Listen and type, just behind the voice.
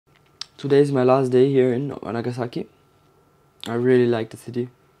Today is my last day here in Nagasaki. I really like the city.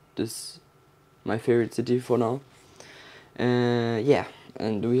 This is my favorite city for now. Yeah,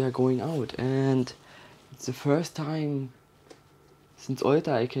 and we are going out, and it's the first time since Oita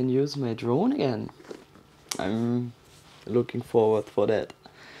I can use my drone again. I'm looking forward for that.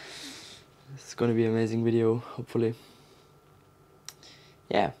 It's gonna be an amazing video, hopefully.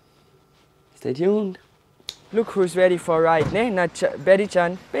 Yeah, stay tuned. Look who's ready for a ride, ne?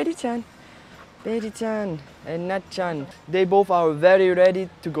 Betty-chan, Betty-chan, Betty-chan and Nat-chan. They both are very ready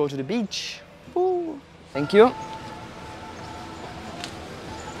to go to the beach. Woo. Thank you.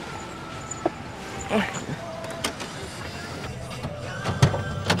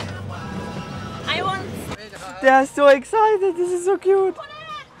 I want. They are so excited. This is so cute.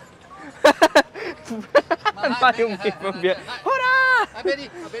 Mayumi from here. Hurrah!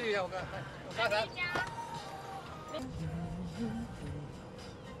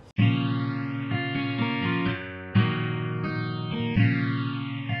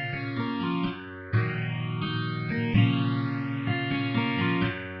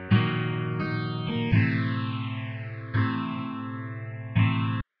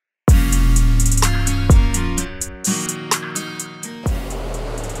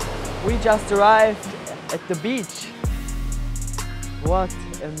 We just arrived at the beach. What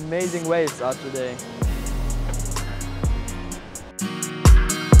amazing waves are today.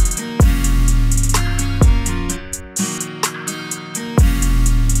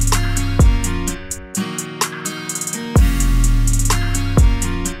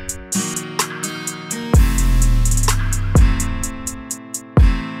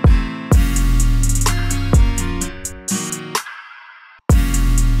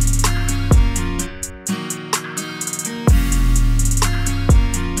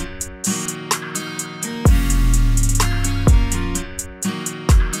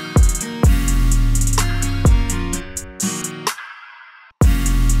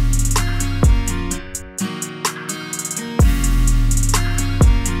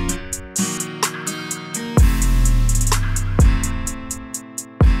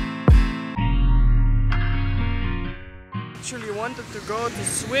 Actually wanted to go to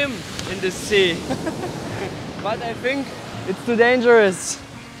swim in the sea, but I think it's too dangerous.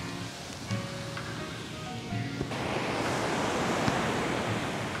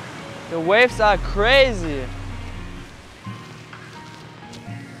 The waves are crazy.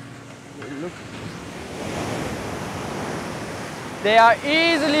 Look. They are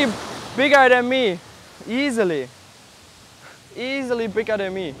easily bigger than me. Easily bigger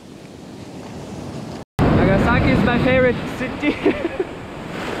than me. Nagasaki is my favorite city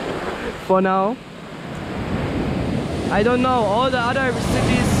for now. I don't know, all the other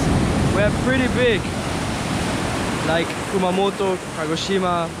cities were pretty big, like Kumamoto,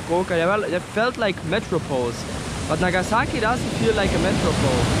 Kagoshima, Fukuoka. They felt like metropoles, but Nagasaki doesn't feel like a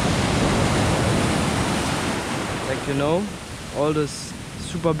metropole. Like, you know, all those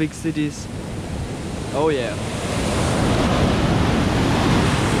super big cities. Oh yeah.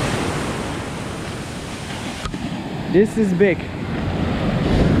 This is big.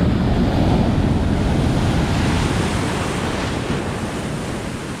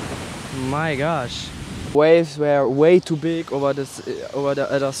 My gosh. Waves were way too big over the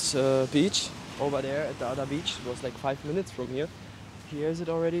other beach. Over there at the other beach. It was like 5 minutes from here. Here is it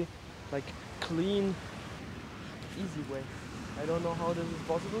already like clean, easy way. I don't know how this is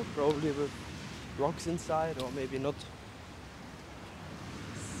possible. Probably with rocks inside, or maybe not.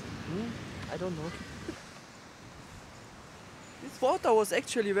 I don't know. This water was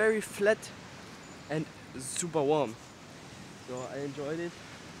actually very flat and super warm, so I enjoyed it.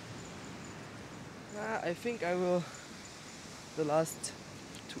 I think I will, the last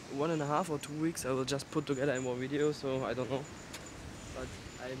 1.5 or 2 weeks, I will just put together more videos, so I don't know. But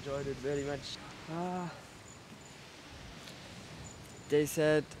I enjoyed it very much. They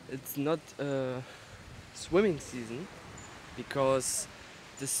said it's not a swimming season because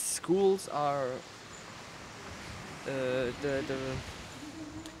the schools are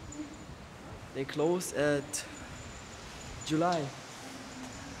they close at July,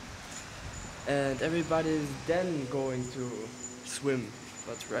 and everybody is then going to swim.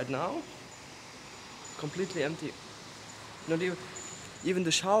 But right now, completely empty. Not even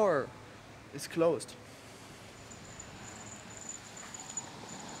the shower is closed.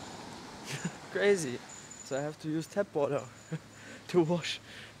 Crazy. So I have to use tap water to wash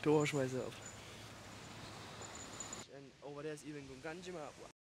myself. And over there is even Gunkanjima.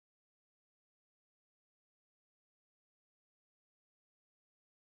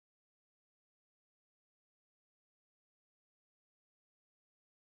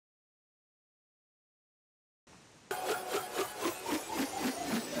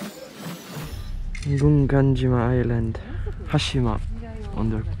 Gunkanjima Island, Hashima on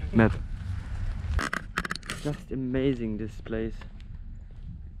the map. Just amazing, this place.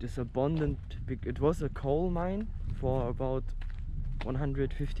 This abundant, it was a coal mine for about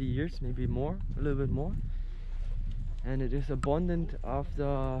 150 years, maybe more, a little bit more. And it is abundant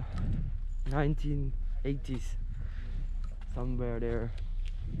after 1980s, somewhere there.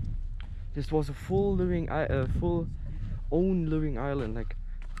 This was a full own living island. Like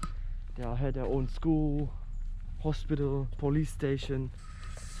they had their own school, hospital, police station,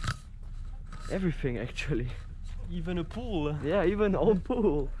 everything actually. Even a pool. Yeah, even an own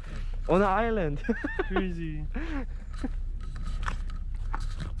pool on an island. Crazy.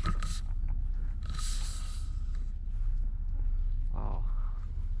 Wow.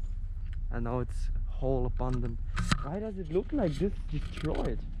 And now it's whole abandoned. Why does it look like this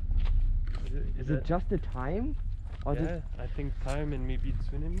destroyed? Is it just the time? Or yeah, I think time and maybe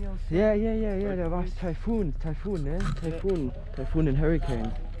tsunami also. Yeah. There was typhoon, eh? Typhoon and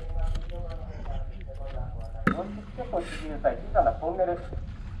hurricane.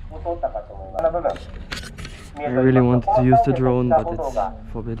 I really wanted to use the drone, but it's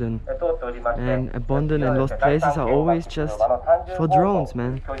forbidden. And abandoned and lost places are always just for drones,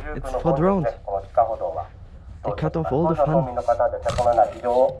 man. It's for drones. They cut off all the fun.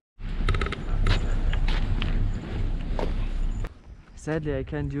 Sadly, I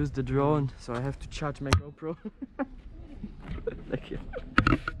can't use the drone, so I have to charge my GoPro. Thank you.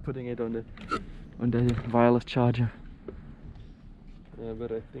 Putting it on the wireless charger. Yeah,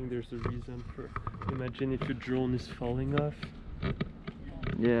 but I think there's a reason for. Imagine if your drone is falling off.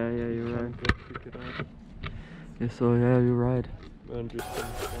 Yeah, you're right. Pick it up. Yeah, so yeah, you're right. I understand.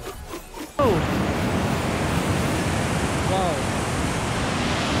 Oh! Wow.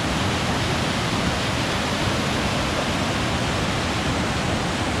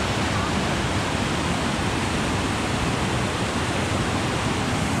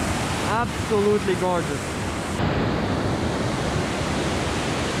 Absolutely gorgeous.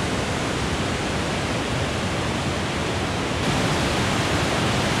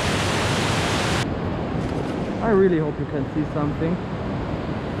 I really hope you can see something.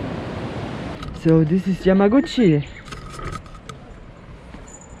 So this is Yamaguchi.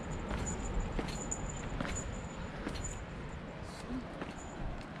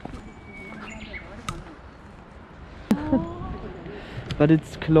 But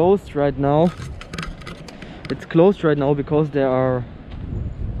it's closed right now. It's closed right now because they are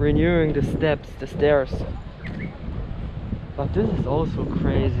renewing the stairs. But this is also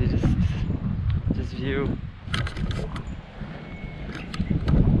crazy, this view.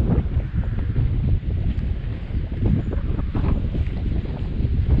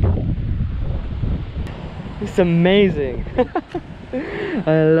 It's amazing.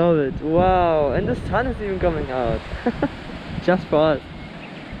 I love it. Wow, and the sun is even coming out. Just for us.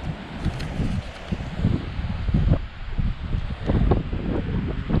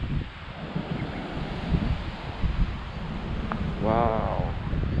 Wow.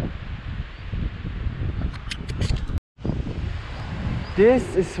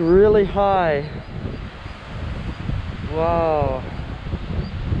 This is really high. Wow.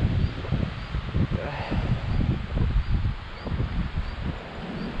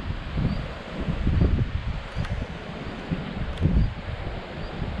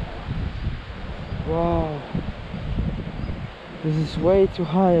 Wow. This is way too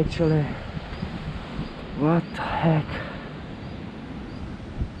high actually. What the heck?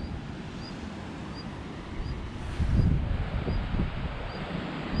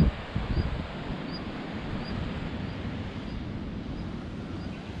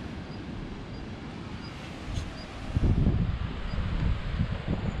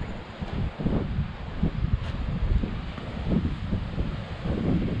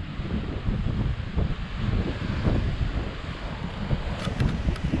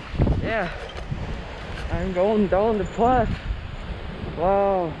 Yeah, I'm going down the path.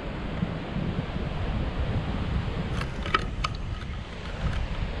 Wow.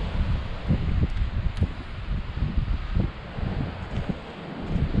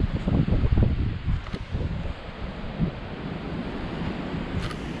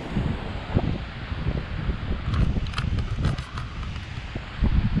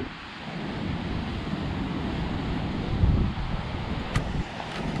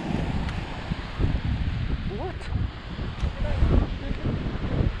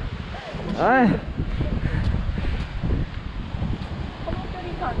 Hi.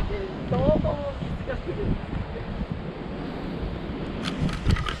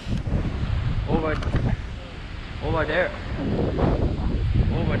 Over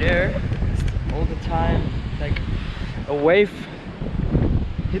there all the time, like a wave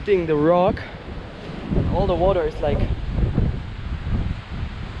hitting the rock. All the water is like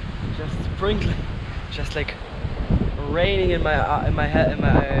just sprinkling, just like raining in my head, in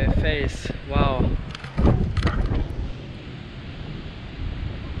my face. Wow.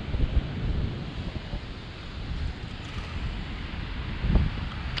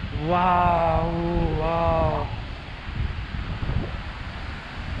 Wow, wow.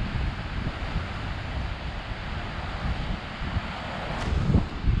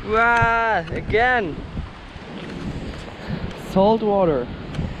 Wow, again. Salt water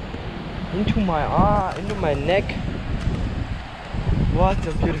into my neck. What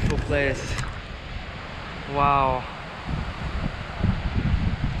a beautiful place. Wow.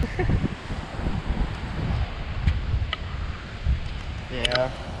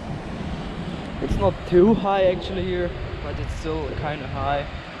 Yeah. It's not too high actually here, but it's still kind of high.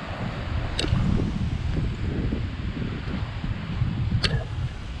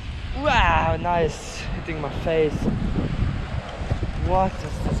 Wow, nice. Hitting my face. What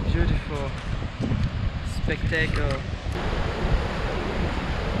is this beautiful spectacle.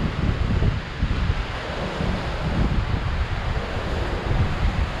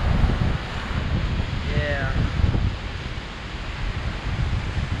 Yeah.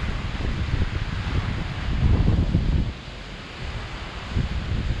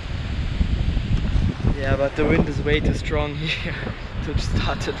 Yeah, but the wind is way too strong here to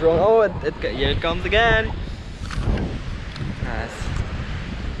start to drone. Oh, here it comes again. Nice.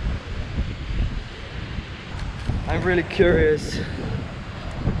 I'm really curious.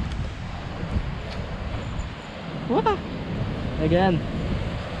 What? Again.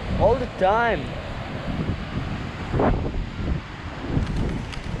 All the time.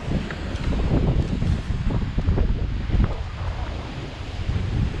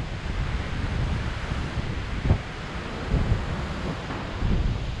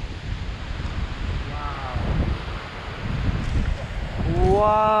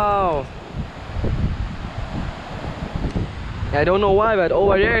 Wow. I don't know why, but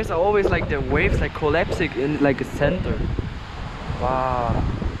over there is always like the waves like collapsing in like a center. Wow.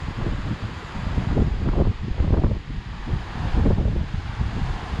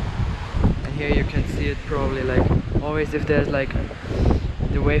 And here you can see it probably like always if there's like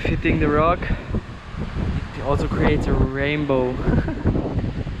the wave hitting the rock, it also creates a rainbow.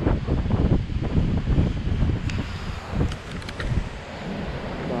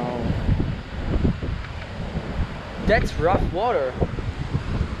 That's rough water.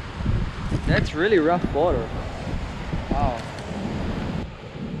 That's really rough water. Wow.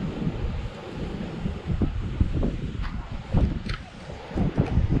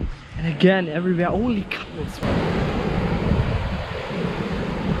 And again, everywhere only couples.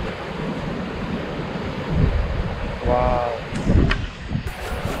 Wow.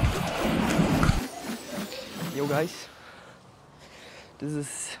 Yo guys, this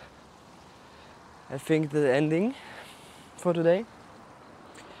is, I think, the ending for today.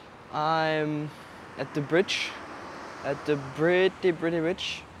 I'm at the bridge, at the pretty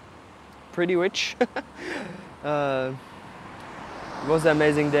witch. It was an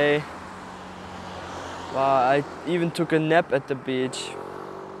amazing day. I even took a nap at the beach.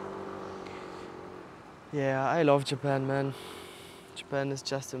 Yeah, I love Japan, man. Japan is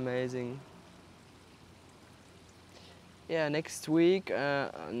just amazing. Yeah, next week,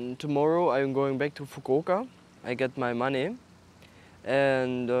 and tomorrow I'm going back to Fukuoka. I get my money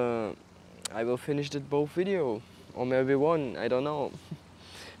and I will finish both video, or maybe one, I don't know.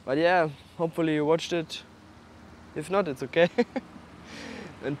 But yeah, hopefully you watched it. If not, it's okay.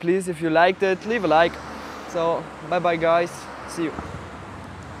 And please, if you liked it, leave a like. So bye bye guys, see you.